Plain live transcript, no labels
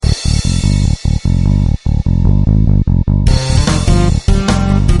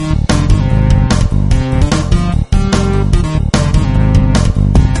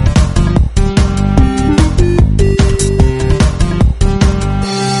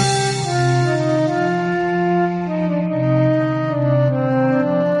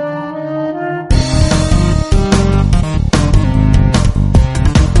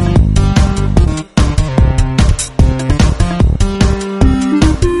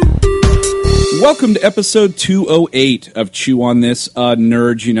Welcome to episode 208 of Chew on This, a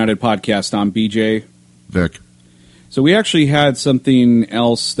Nerds United podcast. I'm BJ. Vic. So we actually had something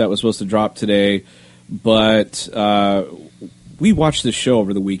else that was supposed to drop today, but we watched this show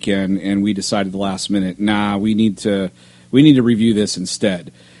over the weekend and we decided the last minute, we need to review this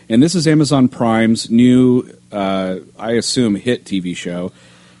instead. And this is Amazon Prime's new, I assume, hit TV show.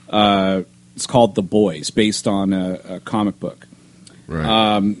 It's called The Boys, based on a comic book.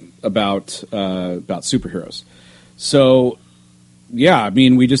 Right. About superheroes. So, yeah, I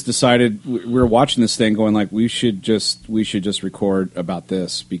mean, we just decided we were watching this thing, going like, we should just record about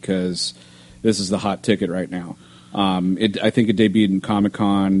this because this is the hot ticket right now. I think it debuted in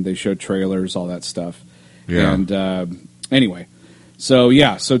Comic-Con. They showed trailers, all that stuff. Yeah. And anyway, so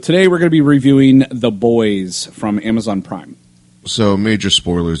today we're going to be reviewing The Boys from Amazon Prime. So major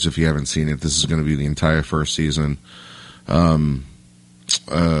spoilers if you haven't seen it. This is going to be the entire first season.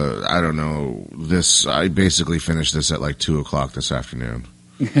 I don't know. I basically finished this at like 2 o'clock this afternoon.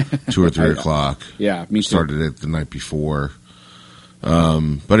 2 or 3 o'clock. Yeah, me too. Started it the night before.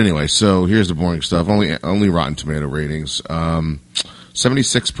 But anyway, so here's the boring stuff. Only Rotten Tomato ratings.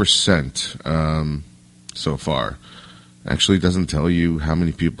 76% so far. Actually doesn't tell you how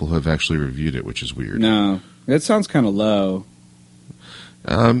many people have actually reviewed it, which is weird. No, that sounds kind of low.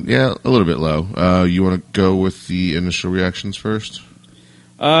 Yeah, a little bit low. You want to go with the initial reactions first?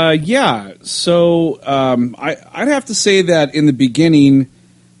 Yeah. So I'd have to say that in the beginning,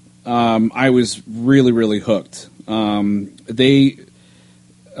 I was really, really hooked. We'll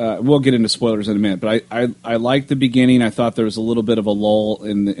get into spoilers in a minute, but I liked the beginning. I thought there was a little bit of a lull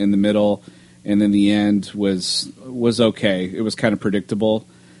in the middle, and then the end was okay. It was kind of predictable,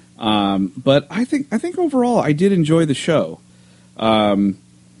 but I think overall I did enjoy the show. I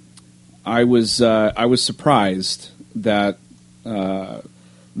was surprised that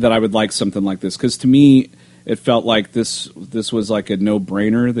I would like something like this, because to me it felt like this was like a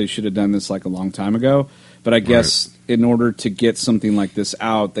no-brainer. They should have done this like a long time ago, but I guess in order to get something like this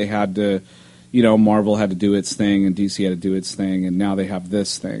out, they had to, Marvel had to do its thing and DC had to do its thing, and now they have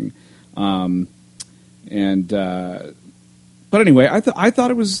this thing. But anyway, I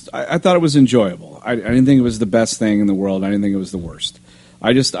thought it was enjoyable. I didn't think it was the best thing in the world. I didn't think it was the worst.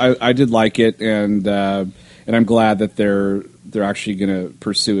 I did like it, and I'm glad that they're actually going to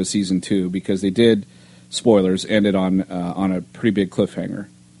pursue a season 2, because they did, spoilers, ended on a pretty big cliffhanger.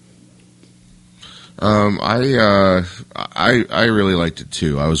 I really liked it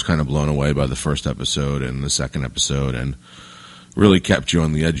too. I was kind of blown away by the first episode and the second episode, and really kept you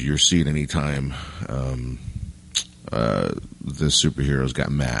on the edge of your seat anytime the superheroes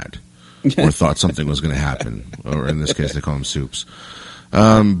got mad or thought something was going to happen, or in this case they call them soups.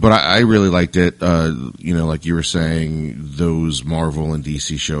 But I really liked it. Like you were saying, those Marvel and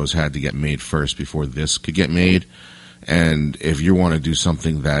DC shows had to get made first before this could get made. And if you want to do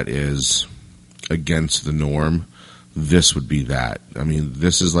something that is against the norm, this would be that. I mean,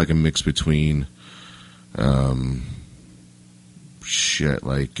 this is like a mix between, almost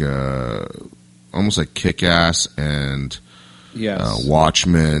like Kick-Ass and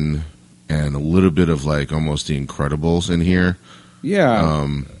Watchmen, and a little bit of like almost The Incredibles in here. Yeah.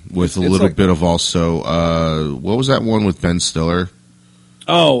 With a little bit of also, what was that one with Ben Stiller?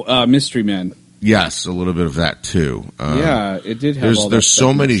 Oh, Mystery Men. Yes, a little bit of that too. Yeah, it did have all that. There's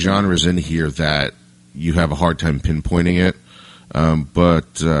so many genres in here that you have a hard time pinpointing it.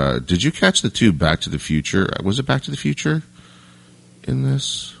 But did you catch the 2 Back to the Future? Was it Back to the Future in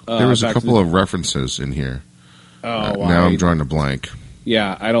this? There was a couple of references in here. Oh, wow. Now I'm drawing a blank.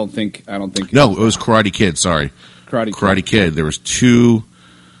 Yeah, I don't think. No, it was Karate Kid. Sorry. Karate Kid. There was 2,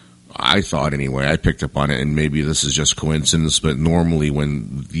 I thought anyway, I picked up on it, and maybe this is just coincidence, but normally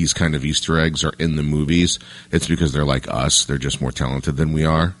when these kind of Easter eggs are in the movies, it's because they're like us. They're just more talented than we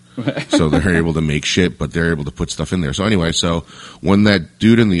are. So they're able to make shit, but they're able to put stuff in there. So anyway, when that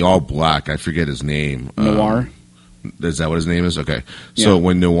dude in the all black, I forget his name. Noir? Is that what his name is? Okay. So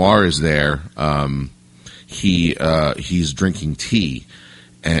when Noir is there, he's drinking tea.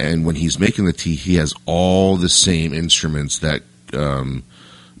 And when he's making the tea, he has all the same instruments that Kumiko.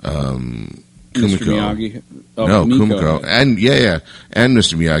 Miyagi. Kumiko. And and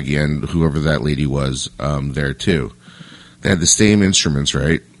Mr. Miyagi and whoever that lady was there too. They had the same instruments,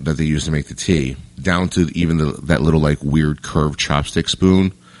 right, that they used to make the tea, down to even that little like weird curved chopstick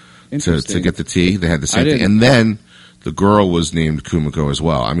spoon to get the tea. They had the same thing. And then the girl was named Kumiko as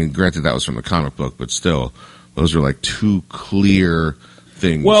well. I mean, granted that was from the comic book, but still, those are like 2 clear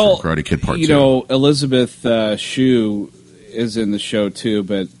things from Karate Kid Part 2. Elizabeth Shue is in the show too,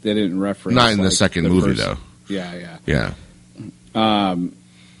 but they didn't reference. Not in the second movie, though. Yeah.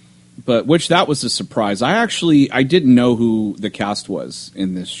 but which that was a surprise. I didn't know who the cast was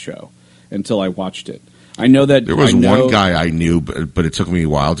in this show until I watched it. I know that there was one guy I knew, but it took me a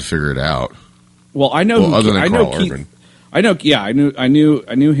while to figure it out. Well, I know other than Carl Urban. I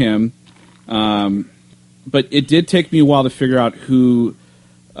knew him. But it did take me a while to figure out who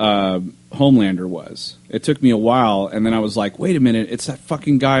Homelander was. It took me a while, and then I was like, wait a minute, it's that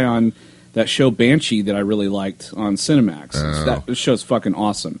fucking guy on that show Banshee that I really liked on Cinemax. That show's fucking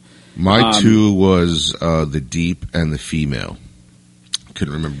awesome. My two was The Deep and The Female.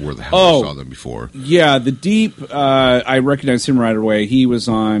 Couldn't remember where the hell I saw them before. Yeah, The Deep, I recognized him right away. He was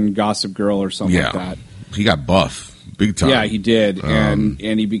on Gossip Girl or something like that. He got buff. Big time. Yeah, he did, and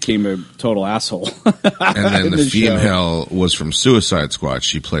he became a total asshole. And then the female was from Suicide Squad.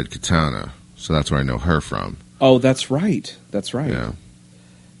 She played Katana, so that's where I know her from. Oh, that's right. Yeah.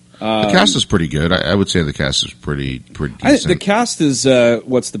 The cast is pretty good. I would say the cast is pretty decent. The cast is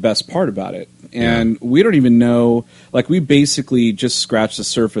what's the best part about it, and we don't even know. Like, we basically just scratched the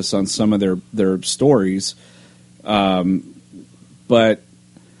surface on some of their stories, but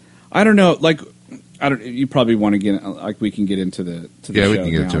I don't know. Like, you probably want to get, like, we can get into the show. Yeah, we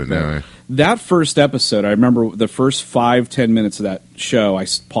can get into it now. That first episode, I remember the first 5-10 minutes of that show. I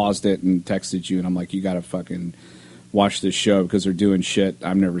paused it and texted you, and I'm like, you got to fucking watch this show because they're doing shit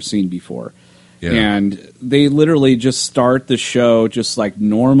I've never seen before. Yeah. And they literally just start the show just like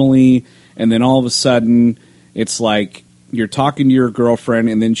normally, and then all of a sudden it's like you're talking to your girlfriend,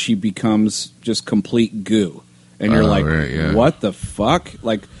 and then she becomes just complete goo, and you're like, right, what the fuck?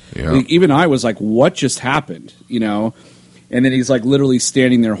 Like. Yeah. Even I was like, what just happened? You know? And then he's like literally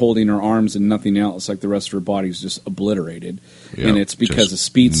standing there holding her arms and nothing else. Like the rest of her body's just obliterated. Yep, and it's because a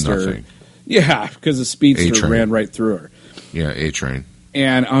speedster. Nothing. Yeah, because a speedster A-train. Ran right through her. Yeah, A-train.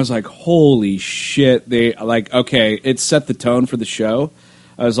 And I was like, holy shit. They like, okay, it set the tone for the show.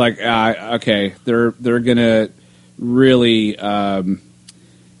 I was like, okay, they're going to really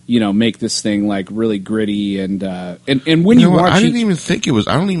make this thing like really gritty and when you watch, I don't even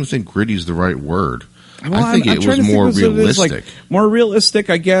think gritty's the right word. Well, I think it was more realistic. Like, more realistic,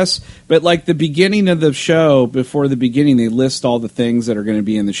 I guess. But like the beginning of the show, before the beginning, they list all the things that are going to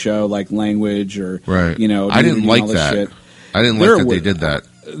be in the show, like language or right. I didn't like that. Shit. I didn't like that they did that.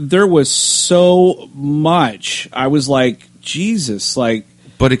 There was so much. I was like, Jesus, like.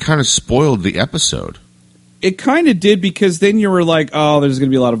 But it kind of spoiled the episode. It kind of did, because then you were like, oh, there's going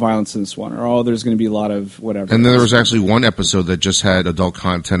to be a lot of violence in this one, or oh, there's going to be a lot of whatever. And then there was actually one episode that just had adult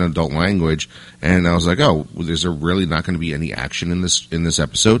content, adult language, and I was like, oh, is there really not going to be any action in this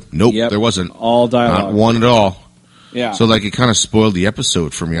episode? Nope, there wasn't. All dialogue. Not one at all. Yeah. So like it kind of spoiled the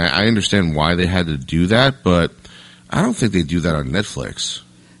episode for me. I understand why they had to do that, but I don't think they do that on Netflix.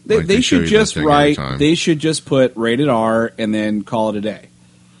 They should just write. They should just put rated R and then call it a day.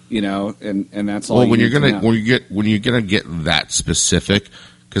 You know, and that's all. Well, when you're gonna get that specific,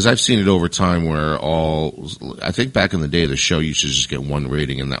 because I've seen it over time where I think back in the day, the show you should just get one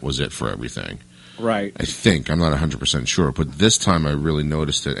rating and that was it for everything. Right. I think, I'm not 100% sure, but this time I really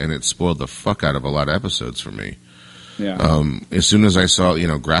noticed it, and it spoiled the fuck out of a lot of episodes for me. Yeah. As soon as I saw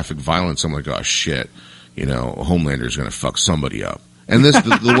graphic violence, I'm like, oh shit, Homelander's gonna fuck somebody up. And this,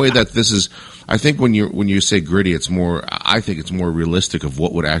 the way that this is, I think when you say gritty, I think it's more realistic of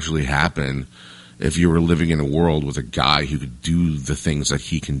what would actually happen if you were living in a world with a guy who could do the things that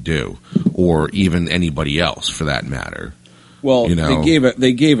he can do, or even anybody else for that matter. Well,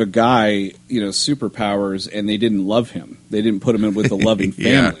 they gave a guy, superpowers, and they didn't love him. They didn't put him in with a loving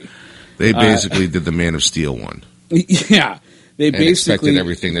family. Yeah. They basically did the Man of Steel one. Yeah. They basically expected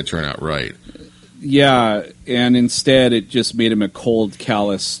everything to turn out right. Yeah, and instead it just made him a cold,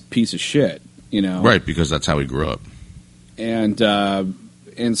 callous piece of shit, Right, because that's how he grew up. And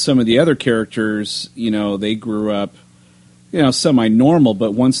some of the other characters, they grew up, semi-normal,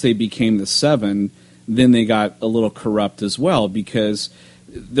 but once they became the Seven, then they got a little corrupt as well, because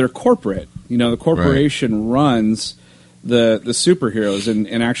they're corporate. The corporation runs the superheroes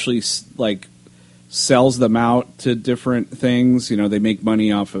and actually, like, sells them out to different things. They make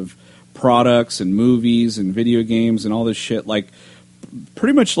money off of products and movies and video games and all this shit, like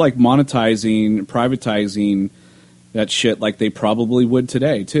pretty much like privatizing that shit, like they probably would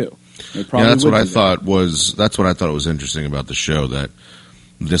today too. That's what I thought was interesting about the show, that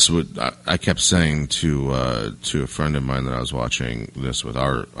this would, I kept saying to a friend of mine that I was watching this with,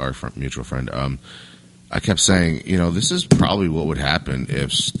 our mutual friend, I kept saying, this is probably what would happen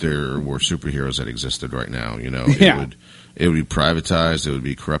if there were superheroes that existed right now. It would be privatized. It would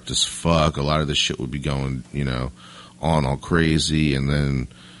be corrupt as fuck. A lot of this shit would be going, on all crazy. And then,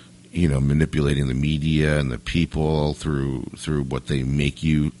 manipulating the media and the people through what they make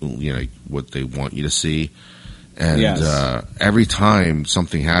you, what they want you to see. And every time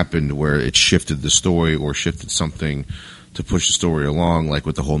something happened where it shifted the story or shifted something to push the story along, like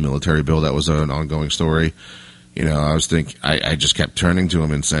with the whole military bill that was an ongoing story, I just kept turning to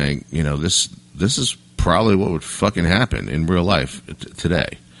him and saying, this is probably what would fucking happen in real life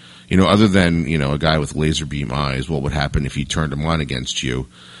today. Other than, a guy with laser beam eyes, what would happen if he turned them on against you?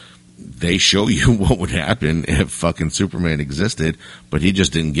 They show you what would happen if fucking Superman existed, but he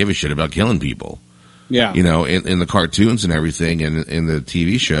just didn't give a shit about killing people. Yeah. In the cartoons and everything, and in the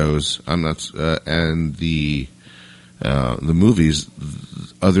TV shows, and the movies,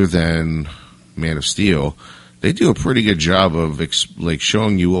 other than Man of Steel, they do a pretty good job of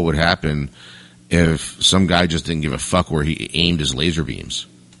showing you what would happen if some guy just didn't give a fuck where he aimed his laser beams.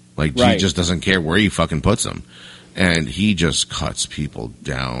 He just doesn't care where he fucking puts them. And he just cuts people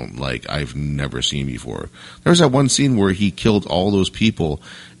down like I've never seen before. There was that one scene where he killed all those people,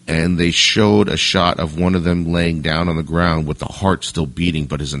 and they showed a shot of one of them laying down on the ground with the heart still beating,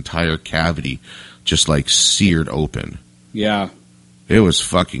 but his entire cavity just seared open. Yeah. It was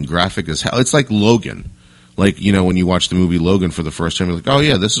fucking graphic as hell. It's like Logan. When you watch the movie Logan for the first time, you're like, oh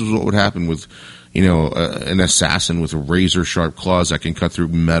yeah, this is what would happen with, an assassin with razor sharp claws that can cut through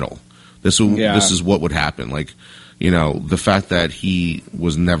metal. This is what would happen. The fact that he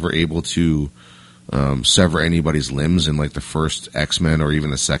was never able to sever anybody's limbs in the first X-Men or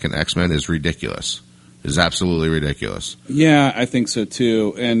even the second X-Men is ridiculous. Is absolutely ridiculous. Yeah, I think so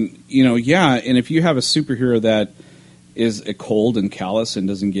too. And and if you have a superhero that is a cold and callous and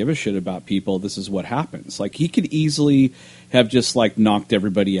doesn't give a shit about people, this is what happens. He could easily have just knocked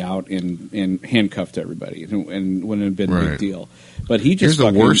everybody out and handcuffed everybody, and wouldn't have been a big deal. But he just.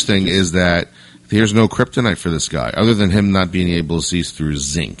 Here's the worst thing is that there's no kryptonite for this guy, other than him not being able to see through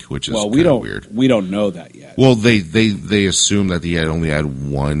zinc, which is weird. We don't know that yet. Well, they assume that he only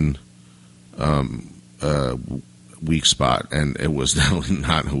had one weak spot, and it was definitely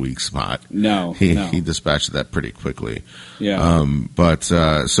not a weak spot. No, he dispatched that pretty quickly. Yeah.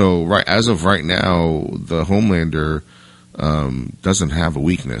 As of right now, the Homelander doesn't have a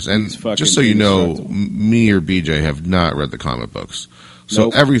weakness, and just so you know, me or BJ have not read the comic books, so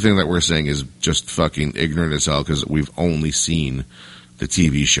everything that we're saying is just fucking ignorant as hell because we've only seen the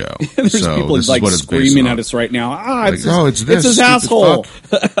TV show. There's people screaming at us right now. It's his asshole.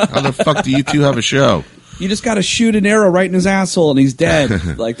 How the fuck do you two have a show? You just got to shoot an arrow right in his asshole and he's dead.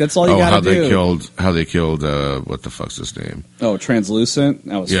 That's all you got to do. How they killed what the fuck's his name? Oh, Translucent?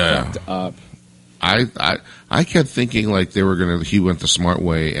 That was fucked up. I kept thinking he went the smart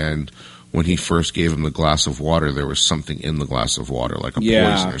way, and when he first gave him the glass of water, there was something in the glass of water, like a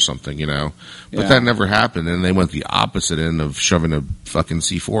poison or something, But that never happened, and they went the opposite end of shoving a fucking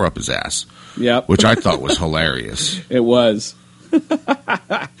C4 up his ass. Yep. Which I thought was hilarious. It was.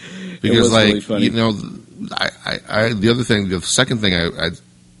 Because, really funny. the second thing I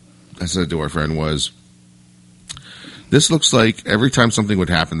said to our friend was, this looks like every time something would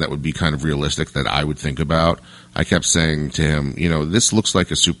happen that would be kind of realistic that I would think about, I kept saying to him, this looks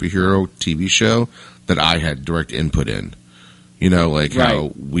like a superhero TV show that I had direct input in.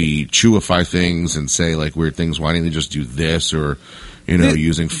 How we chewify things and say weird things. Why didn't they just do this? Or,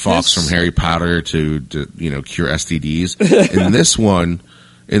 using Fox from Harry Potter to cure STDs. In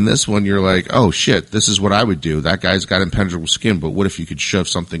this one, you're like, oh shit, this is what I would do. That guy's got impenetrable skin, but what if you could shove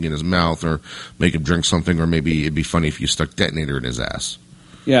something in his mouth or make him drink something, or maybe it'd be funny if you stuck detonator in his ass.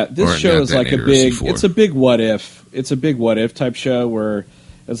 Yeah, this show is it's a big what if. It's a big what if type show where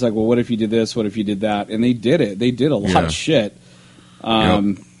it's well, what if you did this? What if you did that? And they did it. They did a lot of shit.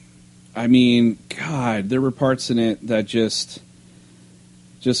 I mean, God, there were parts in it that just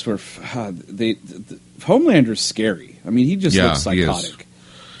were, Homelander's scary. I mean, he just looks psychotic.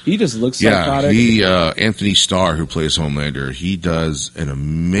 He just looks psychotic. Anthony Starr, who plays Homelander, he does an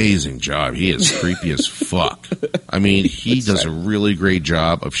amazing job. He is creepy as fuck. I mean, he does a really great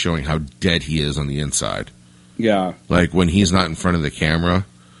job of showing how dead he is on the inside. Yeah. When he's not in front of the camera,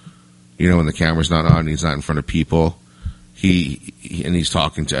 when the camera's not on, he's not in front of people, and he's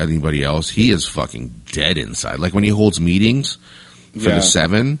talking to anybody else, he is fucking dead inside. When he holds meetings for the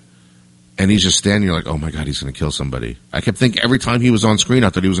Seven, and he's just standing there oh my God, he's going to kill somebody. I kept thinking every time he was on screen, I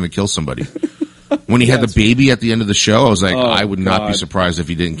thought he was going to kill somebody. When he had the baby at the end of the show, I was I would not be surprised if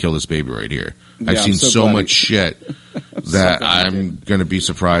he didn't kill this baby right here. I've seen so much shit that I'm going to be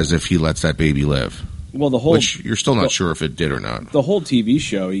surprised if he lets that baby live. Well, which you're still not sure if it did or not. The whole TV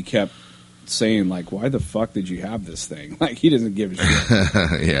show, he kept saying like, "Why the fuck did you have this thing?" Like he doesn't give a shit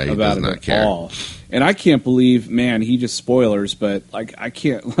Yeah, he about does it not at care. all. And I can't believe, man, he just spoilers, but like I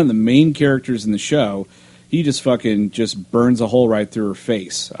can't. One of the main characters in the show, he just fucking just burns a hole right through her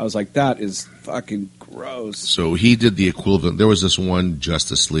face. I was like, that is fucking gross. So he did the equivalent. There was this one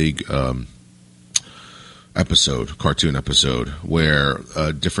Justice League cartoon episode, where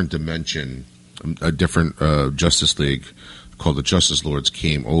a different dimension, a different Justice League called the Justice Lords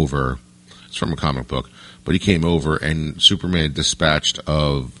came over. It's from a comic book, but he came over and Superman dispatched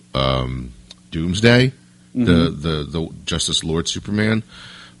of Doomsday, the Justice Lord Superman,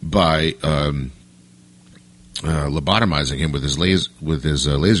 by lobotomizing him with his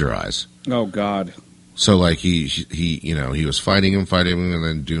laser eyes. Oh God. So like he was fighting him, and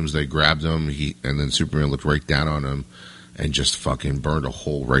then Doomsday grabbed him. And then Superman looked right down on him and just fucking burned a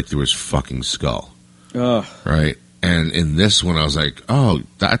hole right through his fucking skull. Ugh. Right. And in this one, I was like, oh,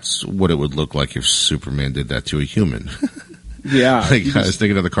 that's what it would look like if Superman did that to a human. Yeah. Like, I was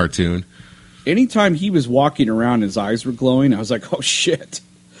thinking of the cartoon. Anytime he was walking around, his eyes were glowing. I was like, oh shit.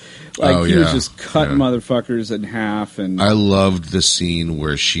 Like he was just cutting motherfuckers in half. And I loved the scene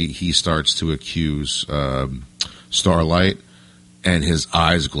where he starts to accuse Starlight, and his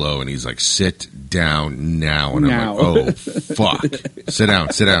eyes glow, and he's like, "Sit down now." And I'm like, "Oh fuck! Sit down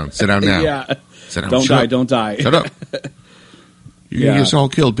now. Yeah. Sit down. Don't die. Shut up. You're gonna get us all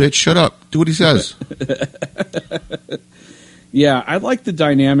killed, bitch. Shut up. Do what he says." Yeah, I like the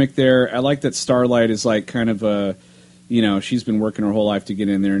dynamic there. I like that Starlight is like kind of a, she's been working her whole life to get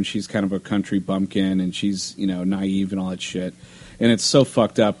in there, and she's kind of a country bumpkin, and she's, naive and all that shit. And it's so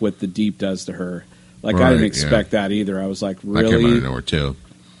fucked up what the Deep does to her. Like, I didn't expect that either. I was like, really? That came out of nowhere, too.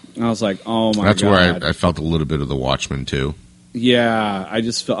 I was like, oh, my That's God. That's where I felt a little bit of the Watchmen, too. Yeah,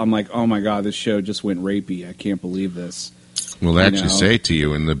 I'm like, oh, my God, this show just went rapey. I can't believe this. Well, they actually say it to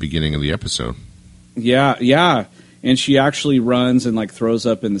you in the beginning of the episode. Yeah. And she actually runs and, like, throws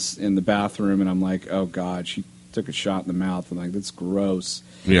up in the bathroom, and I'm like, oh, God, she took a shot in the mouth. I'm like, that's gross.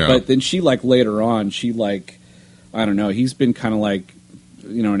 Yeah. But then she, like, later on, she, like, I don't know, he's been kind of like,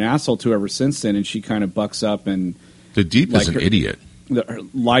 an asshole to her ever since then, and she kind of bucks up and the Deep is an idiot.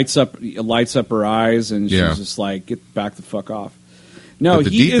 Lights up her eyes, and she's just like, get back the fuck off. No, but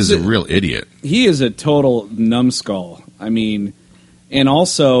the Deep is a real idiot. He is a total numbskull. I mean, and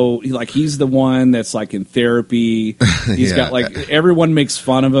also, he's the one that's like in therapy. He's got like everyone makes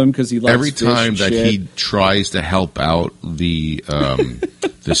fun of him because he likes every time that he tries to help out the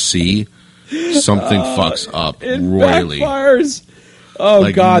the sea, something fucks up royally. Backfires. Oh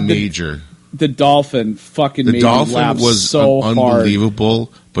like God, major. The dolphin fucking made me laugh was so unbelievable,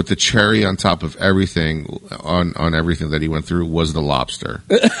 hard. But the cherry on top of everything on everything that he went through was the lobster.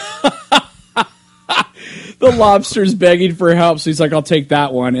 The lobster's begging for help, so he's like, I'll take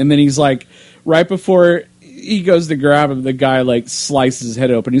that one. And then he's like, right before he goes to grab him, the guy like slices his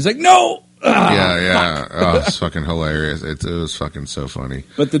head open. He's like, no! Yeah. Oh, it's fucking hilarious. It was fucking so funny.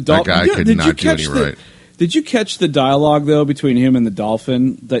 But the that guy could not do any right. Did you catch the dialogue, though, between him and the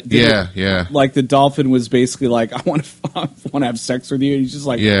dolphin? Yeah. Like, the dolphin was basically like, I want to have sex with you. And he's just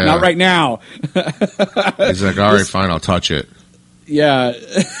like, not right now. He's like, all right, fine, I'll touch it. Yeah.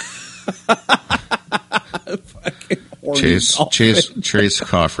 Trace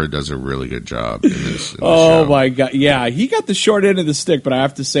Crawford does a really good job in this show. My God. Yeah, he got the short end of the stick, but I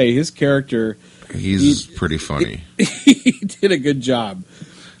have to say, his character... He's pretty funny. He did a good job.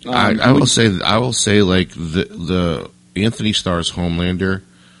 I will say, like the Anthony Starr's Homelander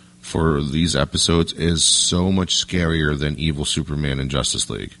for these episodes is so much scarier than evil Superman in Justice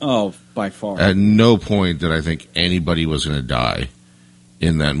League. Oh, by far. At no point did I think anybody was going to die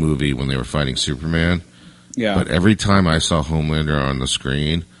in that movie when they were fighting Superman. Yeah. But every time I saw Homelander on the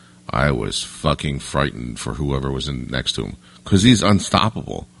screen, I was fucking frightened for whoever was next to him because he's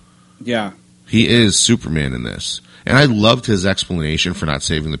unstoppable. Yeah. He is Superman in this. And I loved his explanation for not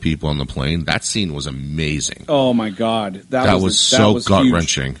saving the people on the plane. That scene was amazing. Oh, my God. That was so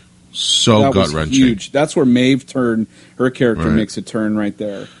gut-wrenching. So gut-wrenching. Huge. That's where Maeve turned. Her character makes a turn right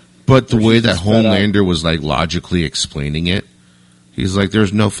there. But the way that Homelander was, like, logically explaining it, he's like,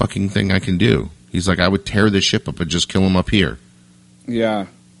 there's no fucking thing I can do. He's like, I would tear this ship up and just kill him up here. Yeah.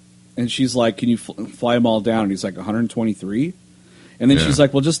 And she's like, can you fly them all down? And he's like, 123? And then she's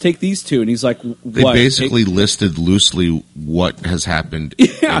like, well, just take these two. And he's like, what? They basically listed loosely what has happened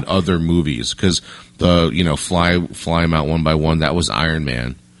in other movies. Because fly them out one by one, that was Iron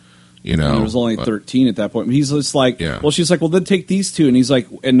Man. And there was only 13 at that point. He's just like, well, she's like, well, then take these two. And he's like,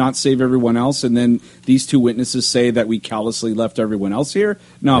 and not save everyone else. And then these two witnesses say that we callously left everyone else here.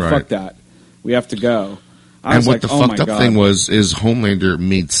 No, fuck that. We have to go. And what the fucked up thing is Homelander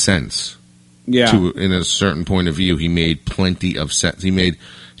made sense. Yeah. In a certain point of view, he made plenty of sense.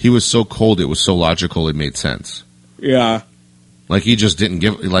 He was so cold, it was so logical, it made sense. Yeah. Like, he just didn't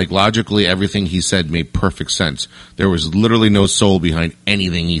give, like, logically, everything he said made perfect sense. There was literally no soul behind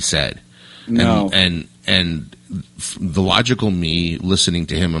anything he said. No. And the logical me listening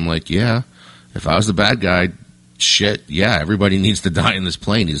to him, I'm like, yeah, if I was the bad guy, shit, yeah, everybody needs to die in this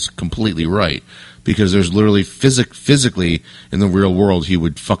plane. He's completely right. Because there's literally physically in the real world, he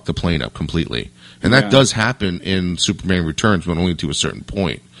would fuck the plane up completely. And that does happen in Superman Returns, but only to a certain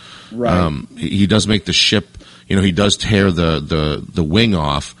point. Right. He does make the ship, he does tear the wing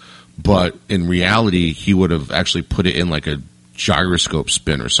off, but in reality, he would have actually put it in like a gyroscope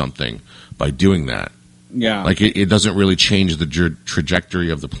spin or something by doing that. Yeah. Like, it doesn't really change the trajectory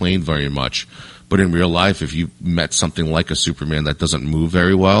of the plane very much. But in real life, if you met something like a Superman that doesn't move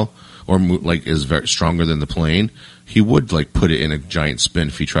very well, or is very stronger than the plane, he would put it in a giant spin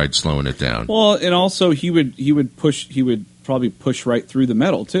if he tried slowing it down. Well, and also he would probably push right through the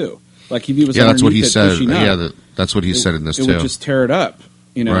metal too. Like if he was that's what he said. Up, that's what he said in this too. It would just tear it up,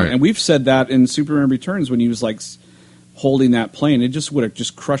 Right. And we've said that in Superman Returns when he was holding that plane, it just would have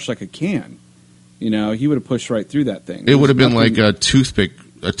just crushed like a can. He would have pushed right through that thing. It would have been like a toothpick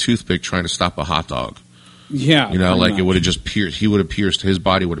trying to stop a hot dog. Yeah, it would have just pierced. His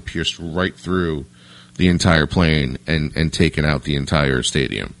body would have pierced right through the entire plane and taken out the entire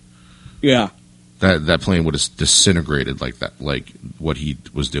stadium. Yeah, that plane would have disintegrated like that, like what he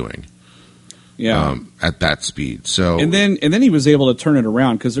was doing. Yeah, at that speed. So and then he was able to turn it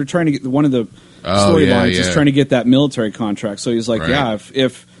around because they're trying to get one of the storylines is trying to get that military contract. So he's like, yeah,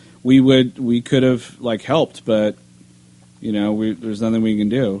 if we could have helped, but there's nothing we can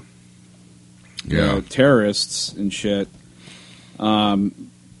do. Terrorists and shit.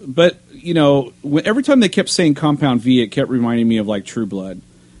 But every time they kept saying Compound V, it kept reminding me of True Blood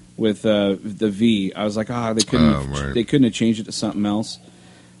with the V. I was like, they couldn't have changed it to something else.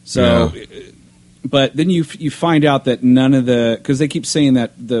 So, but then you find out that none of because they keep saying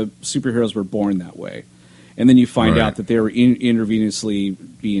that the superheroes were born that way, and then you find out that they were intravenously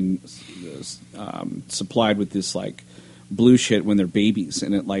being supplied with this blue shit when they're babies,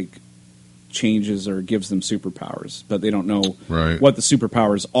 and it changes or gives them superpowers, but they don't know what the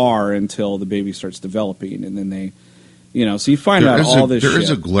superpowers are until the baby starts developing, and then they, so you find out all this shit. There is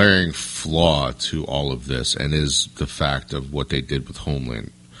a glaring flaw to all of this, and is the fact of what they did with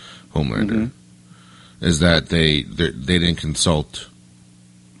Homelander, is that they didn't consult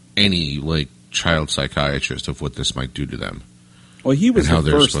any child psychiatrist of what this might do to them. Well, he was and how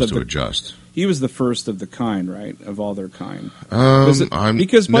the they're first supposed to adjust. He was the first of the kind, right? Of all their kind.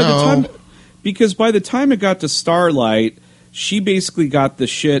 Because by the time it got to Starlight, she basically got the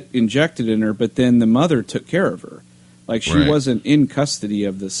shit injected in her, but then the mother took care of her. She wasn't in custody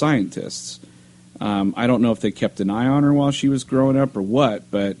of the scientists. I don't know if they kept an eye on her while she was growing up or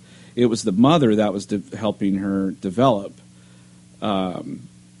what, but it was the mother that was helping her develop.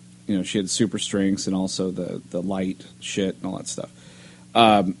 She had super strengths and also the light shit and all that stuff.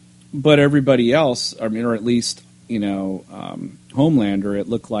 But everybody else, or at least Homelander, it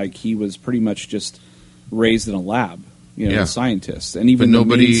looked like he was pretty much just raised in a lab, a scientist, and even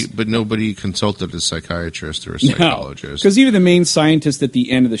nobody consulted a psychiatrist or a psychologist. Because even the main scientist at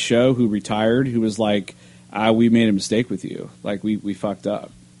the end of the show, who retired, who was like, "We made a mistake with you, we fucked up."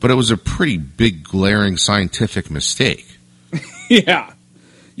 But it was a pretty big, glaring scientific mistake. Yeah,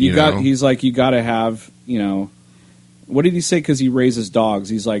 he's like, you got to have, What did he say? Because he raises dogs.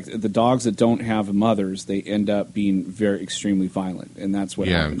 He's like, the dogs that don't have mothers, they end up being very extremely violent, and that's what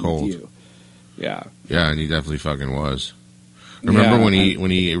happened with you. Yeah, and he definitely fucking was. Remember when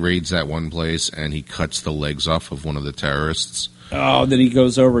he raids that one place and he cuts the legs off of one of the terrorists? Oh, then he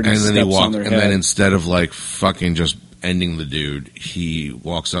goes over and steps on their head. And then instead of fucking just ending the dude, he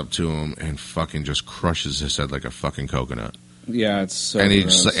walks up to him and fucking just crushes his head like a fucking coconut. Yeah, it's so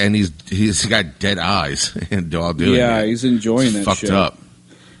gross. He's got dead eyes and all doing it. He's enjoying that fucked shit. Up.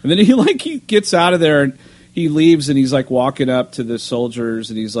 And then he gets out of there and he leaves and he's walking up to the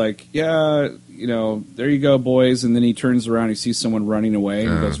soldiers and he's like, "Yeah, there you go, boys." And then he turns around, he sees someone running away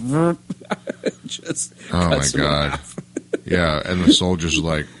and he goes, just cuts him in half. Yeah, and the soldiers are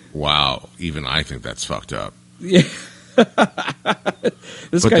like, "Wow, even I think that's fucked up." Yeah. But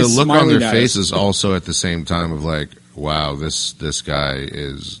the look on their faces also at the same time of wow, this guy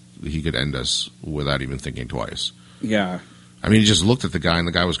he could end us without even thinking twice. Yeah. I mean, he just looked at the guy and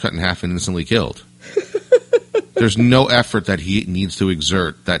the guy was cut in half and instantly killed. There's no effort that he needs to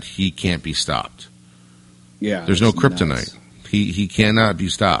exert that he can't be stopped. Yeah. There's no kryptonite. He cannot be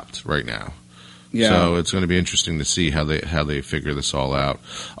stopped right now. Yeah. So it's going to be interesting to see how they figure this all out.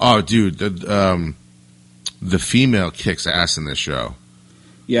 Oh, dude, the female kicks ass in this show.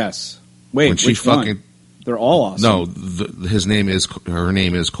 Yes. Wait, When she which one? They're all awesome. No, her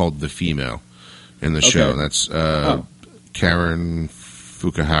name is called The Female in the show. That's Karen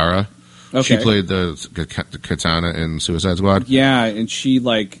Fukuhara. Okay. She played the Katana in Suicide Squad. Yeah, and she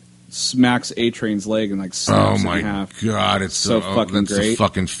like smacks A-Train's leg and like snaps Oh my it in half. god, it's So fucking that's great. the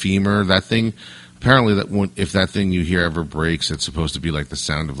fucking femur. That thing. Apparently, if that thing you hear ever breaks, it's supposed to be like the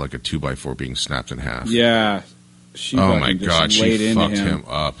sound of like a 2x4 being snapped in half. Yeah. She Oh fucking my just god, laid she into fucked him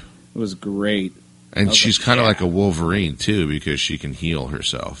up. It was great. And she's like, kind of yeah. like a Wolverine too, because she can heal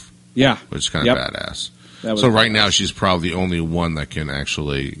herself, Yeah. which is kind of badass. That was So right now, she's probably the only one that can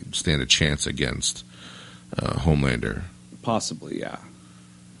actually stand a chance against Homelander. Possibly, yeah.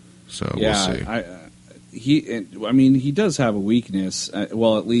 So Yeah, we'll see. he does have a weakness.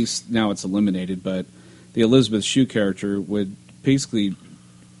 Well, at least now it's eliminated. But the Elizabeth Shue character would basically,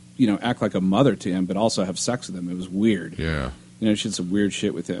 act like a mother to him, but also have sex with him. It was weird. Yeah, She did some weird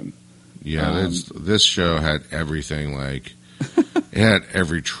shit with him. yeah. This show had everything. Like it had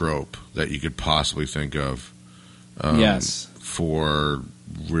every trope that you could possibly think of. Yes. For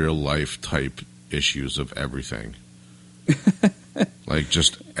real life type issues of everything. Like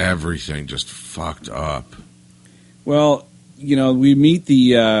just everything, just fucked up. Well, we meet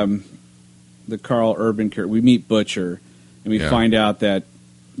the Carl Urban character. We meet Butcher, and we find out that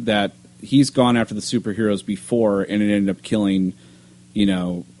he's gone after the superheroes before, and it ended up killing,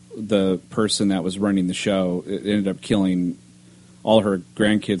 the person that was running the show. It ended up killing all her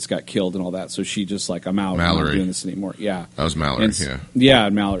grandkids, got killed and all that. So she just like, I'm out. Mallory. I'm not doing this anymore. Yeah, That was Mallory. Yeah,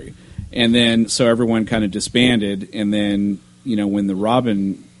 Mallory. And then so everyone kind of disbanded, and then when the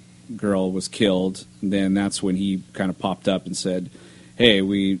Robin girl was killed, then that's when he kind of popped up and said, "Hey,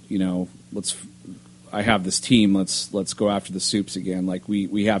 I have this team. Let's go after the Supes again. Like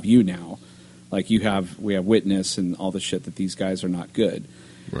we have you now. Like we have Witness and all the shit that these guys are not good."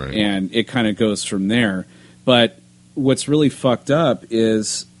 Right. And it kind of goes from there. But what's really fucked up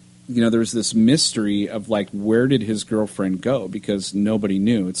is, there's this mystery of like, where did his girlfriend go? Because nobody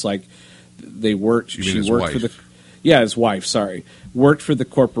knew. It's like they worked. His worked wife. his wife. Sorry, worked for the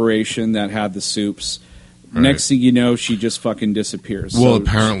corporation that had the Supes. Right. Next thing you know, she just fucking disappears. Well, So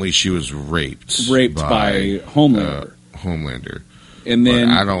apparently she was raped by Homelander. Homelander. And then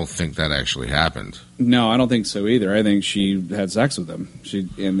But I don't think that actually happened. no, I don't think so either. I think she had sex with him.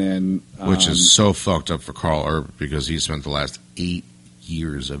 Which is so fucked up for Carl Urban, because he spent the last 8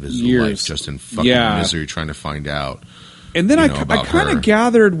 years of his life just in fucking misery trying to find out. And then I about kind her. of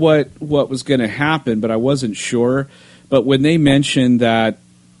gathered what was going to happen, but I wasn't sure. But when they mentioned that,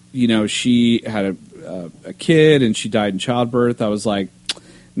 she had a kid and she died in childbirth, I was like,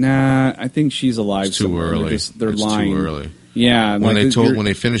 nah, I think she's alive. It's too somewhere. early. They're lying. Too early. Yeah. When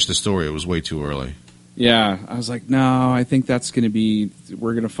they finished the story, it was way too early. Yeah, I was like, no, I think that's going to be.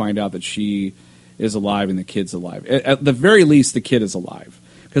 We're going to find out that she is alive and the kid's alive. At the very least, the kid is alive,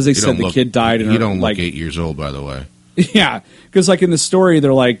 because they said the kid died. He don't look 8 years old, by the way. Yeah, because like in the story,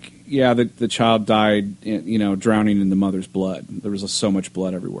 they're like, yeah, the child died, drowning in the mother's blood. There was so much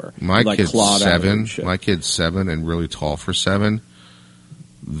blood everywhere. My like, kid's clawed out of her 7. and shit. My kid's 7 and really tall for 7.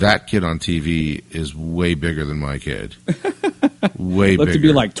 That kid on TV is way bigger than my kid. Way Looked bigger. to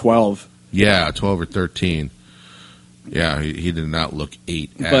be like 12. Yeah, 12 or 13. Yeah, he did not look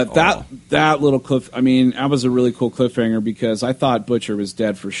 8 at But all. that little cliff, I mean, that was a really cool cliffhanger, because I thought Butcher was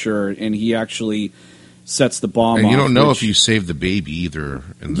dead for sure, and he actually sets the bomb And off. you don't know which- if you saved the baby either.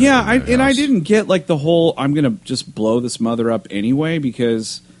 Yeah, I house. didn't get like the whole I'm going to just blow this mother up anyway,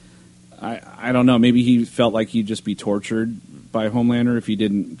 because I don't know, maybe he felt like he'd just be tortured by Homelander if he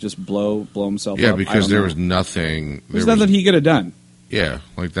didn't just blow himself up. Yeah, I because don't there know. was nothing. There's nothing he could have done. Yeah,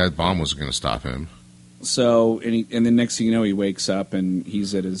 like that bomb wasn't going to stop him. So and then next thing you know, he wakes up and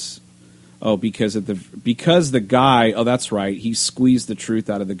he's at his because the guy, that's right, he squeezed the truth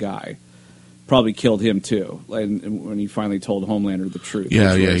out of the guy. Probably killed him too. And when he finally told Homelander the truth.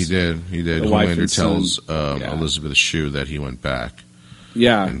 Yeah, which he was did. He did. the wife Homelander and son. tells Yeah. Elizabeth Shue that he went back.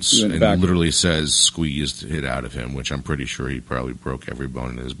 Yeah, And, he went and back. literally says squeezed it out of him, which I'm pretty sure he probably broke every bone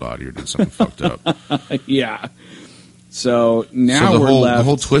in his body or did something fucked up. Yeah. So now So we're left. the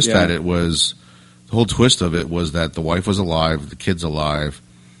whole twist yeah. at it was the whole twist of it was that the wife was alive, the kid's alive,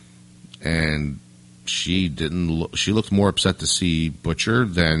 and she didn't. She looked more upset to see Butcher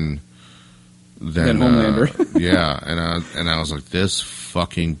than Homelander. Yeah, and I was like, this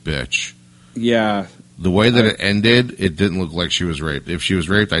fucking bitch. Yeah. The way that it ended, it didn't look like she was raped. If she was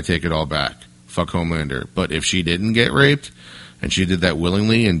raped, I take it all back. Fuck Homelander. But if she didn't get raped, and she did that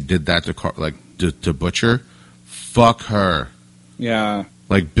willingly and did that to to Butcher, fuck her. Yeah.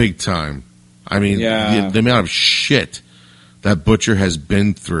 Like, big time. I mean, the amount of shit that Butcher has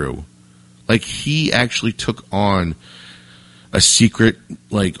been through. Like, he actually took on a secret,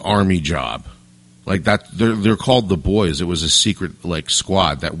 like, army job. Like, that, they're called the Boys. It was a secret, like,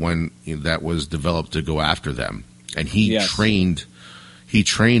 squad that was developed to go after them. And he trained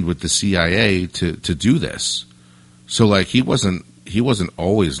with the CIA to do this. So, like, he wasn't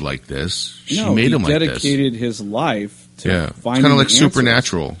always like this. She made him like this. He dedicated his life to finding it's kind of like answers.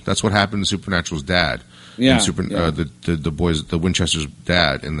 Supernatural. That's what happened to Supernatural's dad. Yeah, the boys, the Winchester's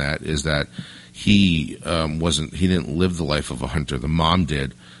dad. In that is that he he didn't live the life of a hunter. The mom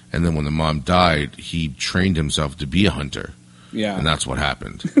did, and then when the mom died, he trained himself to be a hunter. Yeah, and that's what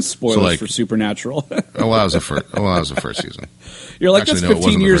happened. Spoilers for Supernatural. That was the first season. You're like, that's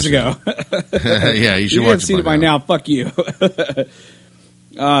 15 years ago. Yeah, you should you watch it. Seen it by now. Fuck you.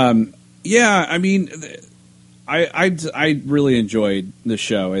 Yeah, I mean, I really enjoyed the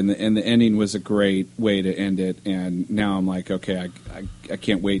show, and the ending was a great way to end it. And now I'm like, okay, I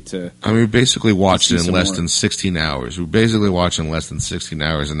can't wait to. I mean, we basically watched it in less more. than 16 hours. We basically watched it in less than 16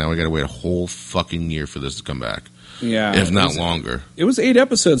 hours, and now we got to wait a whole fucking year for this to come back. Yeah, if not longer. It was 8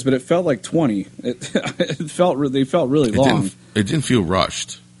 episodes, but it felt like 20. They felt really long. It didn't feel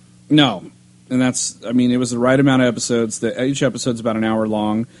rushed. No, and it was the right amount of episodes. Each episode's about an hour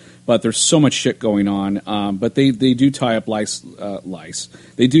long, but there's so much shit going on. But they do tie up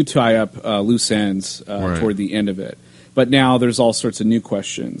They do tie up loose ends right. toward the end of it. But now there's all sorts of new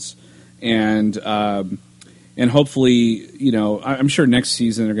questions, and hopefully, I'm sure next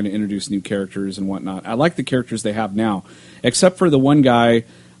season they're going to introduce new characters and whatnot. I like the characters they have now, except for the one guy,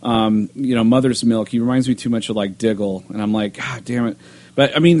 Mother's Milk. He reminds me too much of like Diggle, and I'm like, God damn it.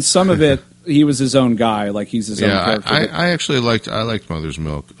 But I mean, some of it, he was his own guy, like he's his own character. I actually liked Mother's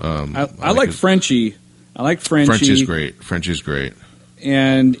Milk. I like Frenchie. I like Frenchie. Frenchie's great.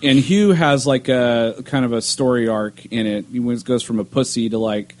 And Hugh has like a kind of a story arc in it. He goes from a pussy to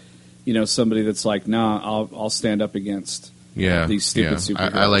like, somebody that's like, nah, I'll stand up against these stupid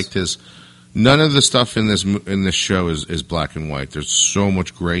superheroes. I liked his. None of the stuff in this show is black and white. There's so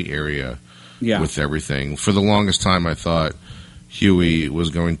much gray area with everything. For the longest time, I thought Huey was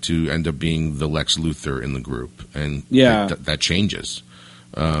going to end up being the Lex Luthor in the group, and that changes.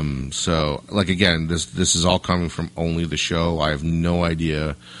 So, like, again, this is all coming from only the show. I have no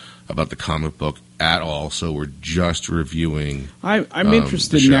idea about the comic book at all, so we're just reviewing. I'm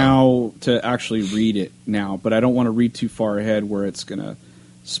interested now to actually read it now, but I don't want to read too far ahead where it's going to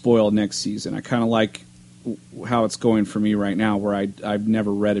spoil next season. I kind of like how it's going for me right now, where I've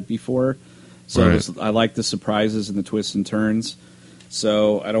never read it before. So I like the surprises and the twists and turns.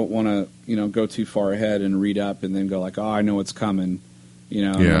 So I don't want to, go too far ahead and read up and then go like, oh, I know what's coming,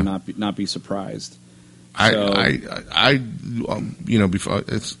 and not be surprised. Before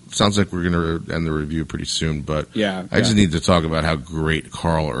it sounds like we're going to end the review pretty soon, but I just need to talk about how great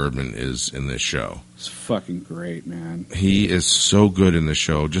Carl Urban is in this show. It's fucking great, man. He is so good in the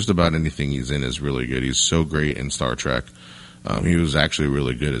show. Just about anything he's in is really good. He's so great in Star Trek. He was actually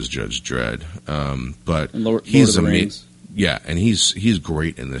really good as Judge Dredd. But he's amazing. Yeah, and he's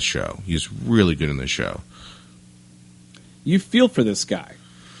great in this show. He's really good in this show. You feel for this guy.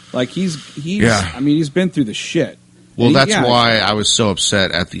 Like he's been through the shit. Well, that's why I was so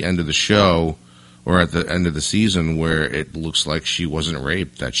upset at the end of the show or at the end of the season where it looks like she wasn't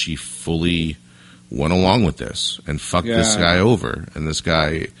raped, that she fully went along with this and fucked this guy over. And this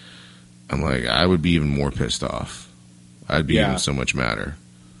guy, I'm like, I would be even more pissed off. I'd be even so much madder.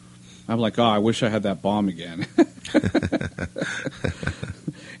 I'm like, I wish I had that bomb again.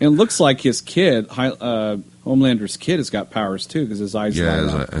 And it looks like his kid, Homelander's kid, has got powers too because his eyes lit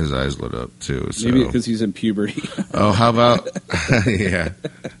up. His eyes lit up too. So. Maybe because he's in puberty. Oh, how about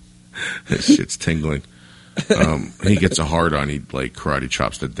this shit's tingling. He gets a hard on. He like karate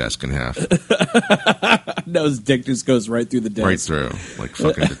chops the desk in half. No, his dick just goes right through the desk. Right through, like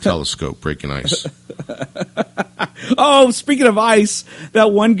fucking the telescope breaking ice. Oh, speaking of ice,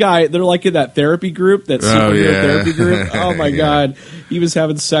 that one guy, they're like in that therapy group, that superhero therapy group. Oh my god, he was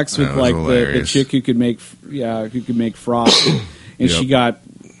having sex with like the chick who could make frost, and she got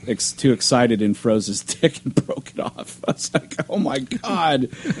too excited and froze his dick and broke it off. I was like, oh my god,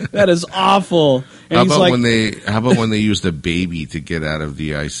 that is awful. And how about when they used the baby to get out of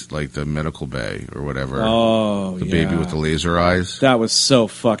the ice, like the medical bay or whatever? Oh, the baby with the laser eyes. That was so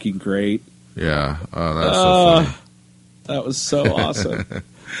fucking great. Yeah, oh, that was so funny. That was so awesome.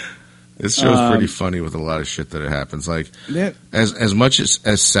 This show's pretty funny with a lot of shit that it happens. Like as much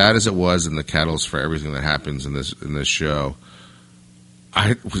as sad as it was in the catalyst for everything that happens in this show,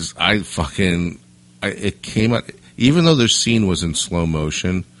 it came out, even though their scene was in slow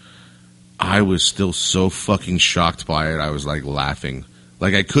motion, I was still so fucking shocked by it. I was like laughing.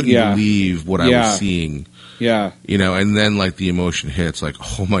 Like I couldn't believe what I was seeing. Yeah. You know, and then like the emotion hits like,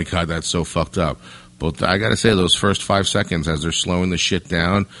 oh my God, that's so fucked up. But I gotta say, those first 5 seconds as they're slowing the shit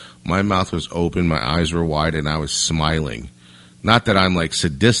down, my mouth was open, my eyes were wide, and I was smiling. Not that I'm like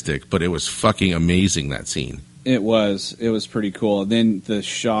sadistic, but it was fucking amazing, that scene. It was pretty cool. And then the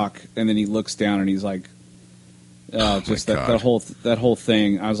shock, and then he looks down and he's like, just that whole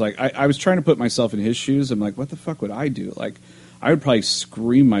thing. I was like, I was trying to put myself in his shoes. I'm like, what the fuck would I do? Like, I would probably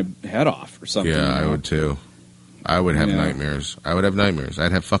scream my head off or something. Yeah, I would too. I would have nightmares.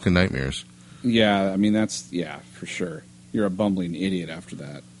 I'd have fucking nightmares. Yeah, I mean, for sure. You're a bumbling idiot after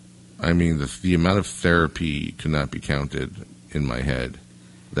that. I mean, the amount of therapy could not be counted in my head.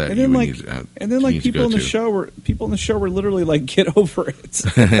 That and then, you like, need to have, and then, like, people in the show were literally like, "Get over it."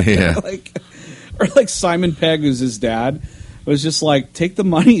 Yeah. or like Simon Pegg, who's his dad, was just like, "Take the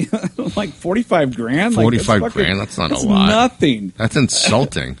money, like $45 grand." $45 That's not a lot. Nothing. That's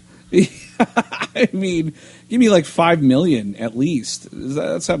insulting. I mean, give me like $5 million at least.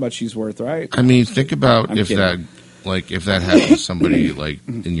 That's how much she's worth, right? I mean, think about if kidding. that happened to somebody like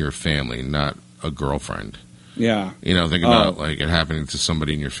in your family, not a girlfriend. Yeah, you know, think about like it happening to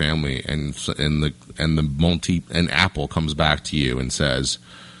somebody in your family, and Apple comes back to you and says,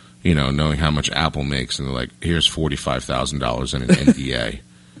 you know, knowing how much Apple makes, and they're like, here's $45,000 in an NDA.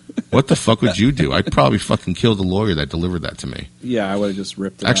 What the fuck would you do? I'd probably fucking kill the lawyer that delivered that to me. Yeah, I would have just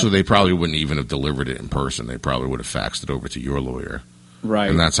ripped it. Actually, they probably wouldn't even have delivered it in person. They probably would have faxed it over to your lawyer. Right.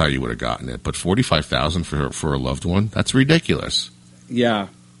 And that's how you would have gotten it. But $45,000 for a loved one? That's ridiculous. Yeah.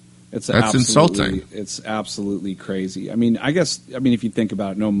 That's insulting. It's absolutely crazy. I mean, if you think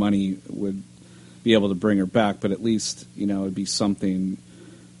about it, no money would be able to bring her back, but at least, you know, it'd be some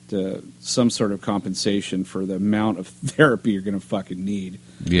sort of compensation for the amount of therapy you're going to fucking need.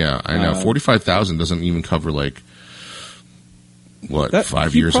 Yeah, I know. $45,000 doesn't even cover, like,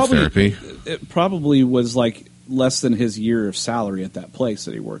 5 years of therapy? It probably was, like, less than his year of salary at that place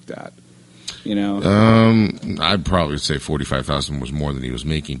that he worked at. You know, I'd probably say $45,000 was more than he was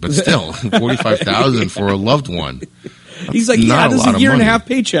making, but still, $45,000 for a loved one. He's like, yeah, this is a year and a half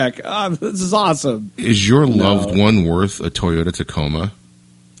paycheck. This is awesome. Is your loved one worth a Toyota Tacoma?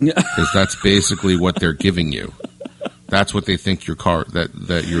 Because that's basically what they're giving you. That's what they think your car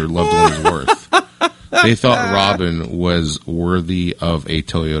that your loved one is worth. They thought Robin was worthy of a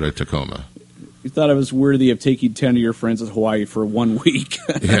Toyota Tacoma. You thought I was worthy of taking 10 of your friends to Hawaii for 1 week.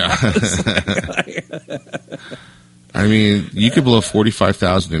 Yeah. I mean, you could blow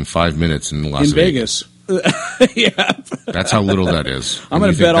 $45,000 in 5 minutes in Las Vegas. Yeah. That's how little that is. I'm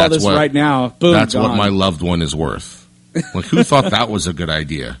going to bet all this right now. Boom, that's gone. What my loved one is worth. Like, who thought that was a good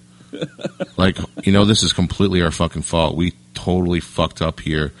idea? Like, you know, this is completely our fucking fault. We totally fucked up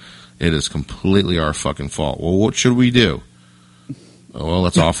here. It is completely our fucking fault. Well, what should we do? Well,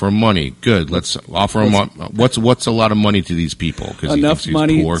 let's offer them money. Good. Let's offer them. What's a lot of money to these people? Enough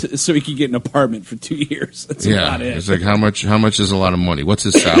money so he can get an apartment for 2 years. That's about it. It's like how much is a lot of money? What's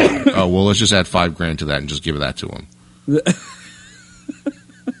his salary? Oh, well, let's just add $5,000 to that and just give that to him.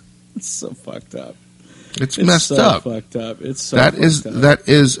 It's so fucked up. It's messed up. Fucked up. It's so that fucked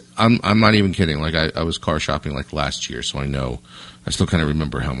is. I'm not even kidding. Like I was car shopping like last year, so I still kind of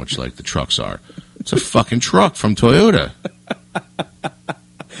remember how much like the trucks are. It's a fucking truck from Toyota.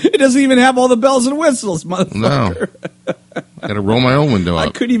 It doesn't even have all the bells and whistles, motherfucker. No. I got to roll my own window up.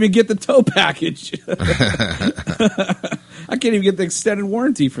 I couldn't even get the tow package. I can't even get the extended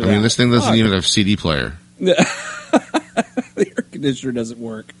warranty for that. I mean, this thing doesn't even have CD player. The air conditioner doesn't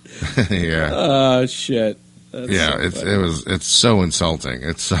work. Yeah. Oh, shit. That's it's so insulting.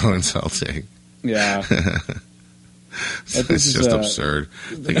 It's so insulting. Yeah. It's just absurd.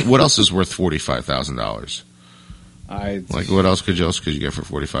 Like, what else is worth $45,000? What else could you get for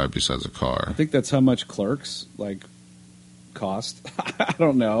 $45,000 besides a car? I think that's how much Clerks cost. I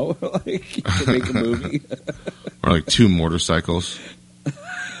don't know. To make a movie, or like 2 motorcycles,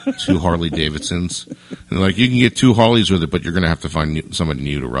 2 Harley Davidsons, and you can get 2 Harleys with it, but you're going to have to find somebody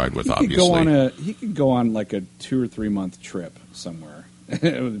new to ride with. Obviously, he could go on like a 2 or 3 month trip somewhere.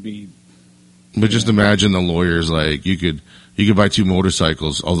 It would be. But just imagine the lawyers like you could buy 2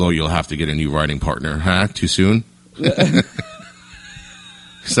 motorcycles, although you'll have to get a new riding partner. Huh? Too soon? He's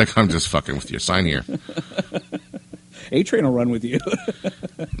like, I'm just fucking with you. Sign here. A-Train will run with you.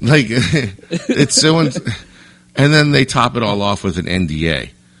 It's so. And then they top it all off with an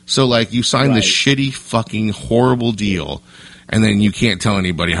NDA. So you sign this shitty, fucking, horrible deal, and then you can't tell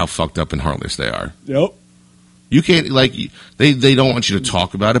anybody how fucked up and heartless they are. Yep. You can't, like, they don't want you to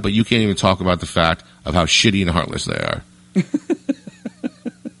talk about it, but you can't even talk about the fact of how shitty and heartless they are.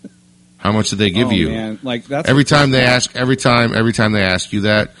 How much did they give you? Man. Like, that's every time they ask you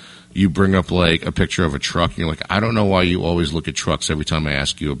that, you bring up like a picture of a truck and you're like, I don't know why you always look at trucks every time I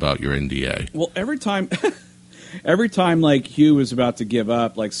ask you about your NDA. Well, every time like Hugh was about to give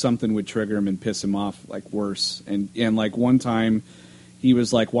up, like something would trigger him and piss him off like worse. And like one time he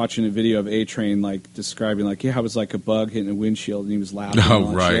was like watching a video of A-Train like describing like, yeah, I was like a bug hitting a windshield, and he was laughing. Oh, and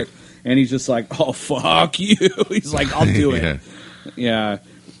all that right. shit. And he's just like, oh, fuck you. He's like, I'll do it. Yeah.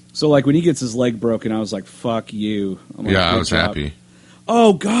 So like when he gets his leg broken, I was like, fuck you. I'm like, I was job. happy.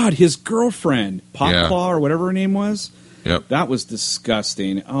 Oh, God, his girlfriend, Popclaw Yeah. or whatever her name was. Yep. That was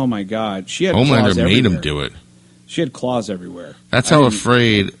disgusting. Oh, my God. She had Homelander claws made everywhere. him do it. She had claws everywhere. That's how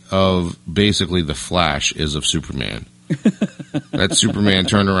afraid of basically the Flash is of Superman. That Superman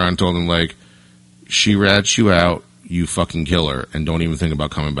turned around and told him, like, she rats you out, you fucking kill her, and don't even think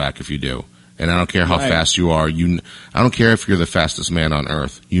about coming back if you do. And I don't care how fast you are. I don't care if you're the fastest man on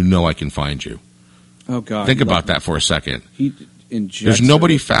Earth. You know I can find you. Oh, God. Think about that for a second. There's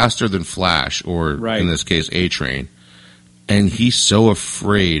nobody faster than Flash, or in this case, A-Train. And he's so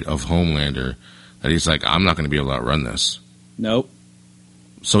afraid of Homelander that he's like, I'm not going to be able to outrun this. Nope.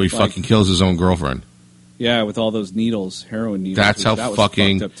 So he fucking kills his own girlfriend. Yeah, with all those needles, heroin needles. That's how that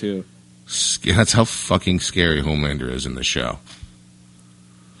fucking was fucked up too. That's how fucking scary Homelander is in the show.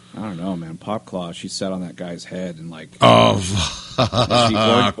 I don't know, man. Popclaw, she sat on that guy's head and like, she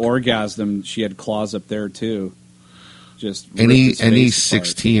orgasmed. She had claws up there too. Just any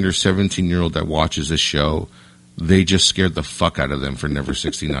 16 or 17-year-old that watches this show, they just scared the fuck out of them for never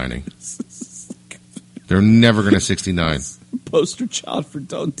 69ing. They're never going to 69. Poster child for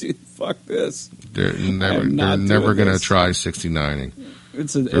don't do fuck this. They're never going to try 69ing.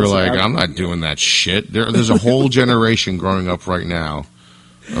 They're like, I'm not doing that shit. There's a whole generation growing up right now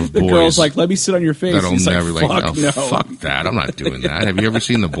of boys. The girl's like, let me sit on your face. That'll He's never like, no. Fuck that. I'm not doing that. Have you ever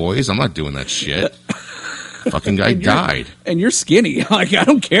seen The Boys? I'm not doing that shit. Fucking guy died. And you're skinny. Like, I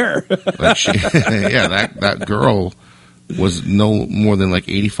don't care. Like that girl was no more than like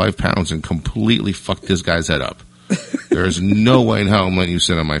 85 pounds and completely fucked this guy's head up. There's no way in hell I'm letting you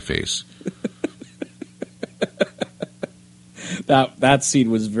sit on my face. That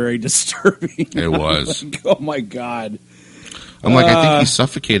scene was very disturbing. It was. Like, oh my God. I'm like, I think he's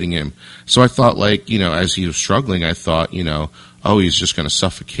suffocating him. So I thought, like, as he was struggling, I thought, oh, he's just going to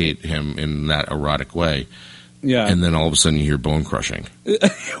suffocate him in that erotic way. Yeah. And then all of a sudden you hear bone crushing.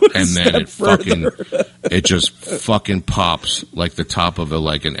 And then it just fucking pops like the top of an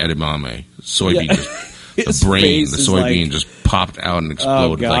edamame. Soybean, the soybean just popped out and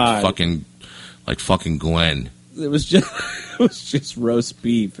exploded like fucking Glenn. It was just roast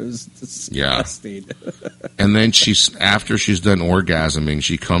beef. It was disgusting. Yeah. And then after she's done orgasming,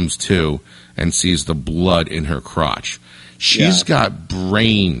 she comes to and sees the blood in her crotch. She's got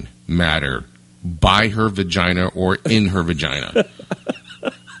brain matter by her vagina or in her vagina.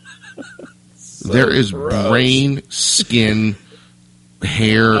 There is gross. brain, skin,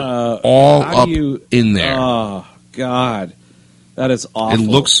 hair, all up in there. Oh, God. That is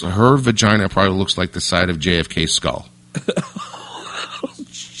awful. Her vagina probably looks like the side of JFK's skull. Oh,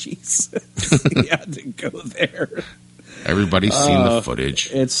 Jesus. You had to go there. Everybody's seen the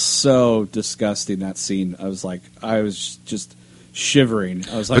footage. It's so disgusting, that scene. I was just shivering.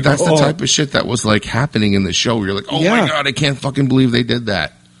 I was like, but that's the type of shit that was like happening in the show where you're like, oh my God, I can't fucking believe they did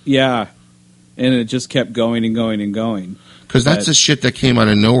that. Yeah. And it just kept going and going and going. Because that's the shit that came out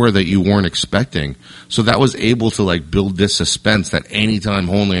of nowhere that you weren't expecting. So that was able to like build this suspense that anytime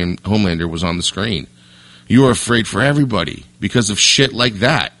Homelander was on the screen, you were afraid for everybody because of shit like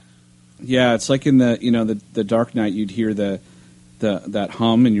that. Yeah, it's like in the Dark Knight, you'd hear that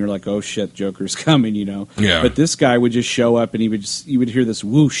hum, and you're like, oh shit, Joker's coming, Yeah. But this guy would just show up, and you would hear this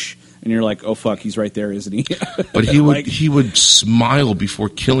whoosh, and you're like, oh fuck, he's right there, isn't he? But he would smile before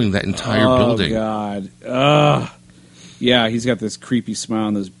killing that entire building. Oh God. Yeah, he's got this creepy smile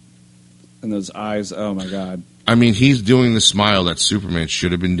and those eyes. Oh my God. I mean, he's doing the smile that Superman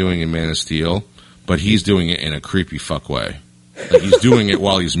should have been doing in Man of Steel, but he's doing it in a creepy fuck way. Like he's doing it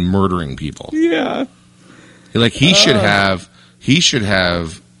while he's murdering people. Yeah. Like he should have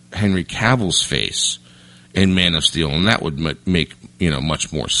Henry Cavill's face in Man of Steel, and that would make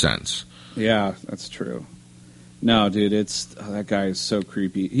much more sense. Yeah, that's true. No, dude, that guy is so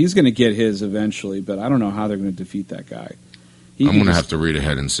creepy. He's going to get his eventually, but I don't know how they're going to defeat that guy. I'm going to have to read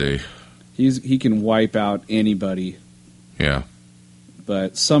ahead and see. He can wipe out anybody. Yeah.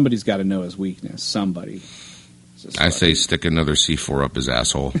 But somebody's got to know his weakness. Somebody. I say stick another C4 up his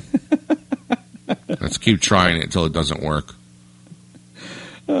asshole. Let's keep trying it until it doesn't work.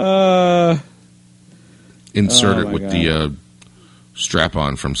 Insert it with the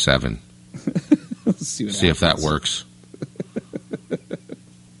strap-on from 7. See if that works.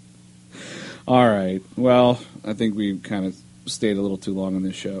 All right. Well, I think we kind of stayed a little too long on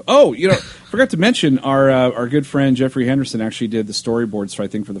this show. Oh, forgot to mention our good friend Jeffrey Henderson actually did the storyboards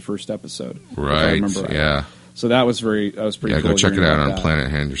for the first episode. Right. Yeah. So that was pretty cool. Yeah, go check it out on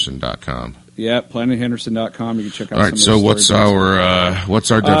planethenderson.com. Yeah, planethenderson.com. You can check out all right, some of the so what's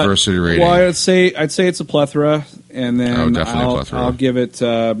our diversity rating? Well, I'd say it's a plethora, and then definitely a plethora. I'll give it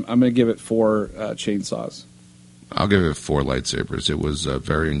I'm going to give it 4 chainsaws. I'll give it 4 lightsabers. It was a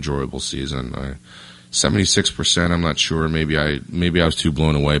very enjoyable season. 76%. I'm not sure. Maybe I was too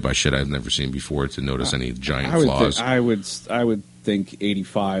blown away by shit I'd never seen before to notice any giant flaws. I would think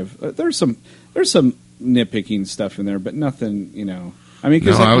 85. There's some nitpicking stuff in there, but nothing. I mean,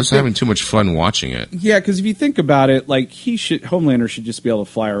 I was having too much fun watching it. Yeah, because if you think about it, Homelander should just be able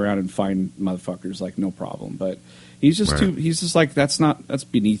to fly around and find motherfuckers no problem. But he's just he's just like, that's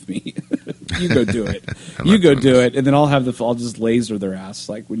beneath me. You go do it. You go do it, and then I'll just laser their ass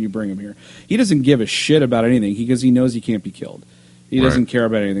when you bring them here. He doesn't give a shit about anything because he knows he can't be killed. He doesn't care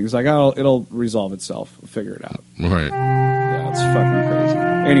about anything. He's like, oh, it'll resolve itself. We'll figure it out. Right. Yeah, it's fucking crazy.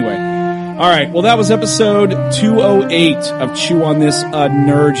 Anyway. All right, well, that was episode 208 of Chew on This, a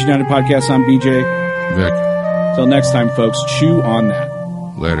Nerds United podcast. I'm BJ. Vic. Till next time, folks, chew on that.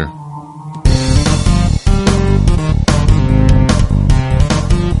 Later.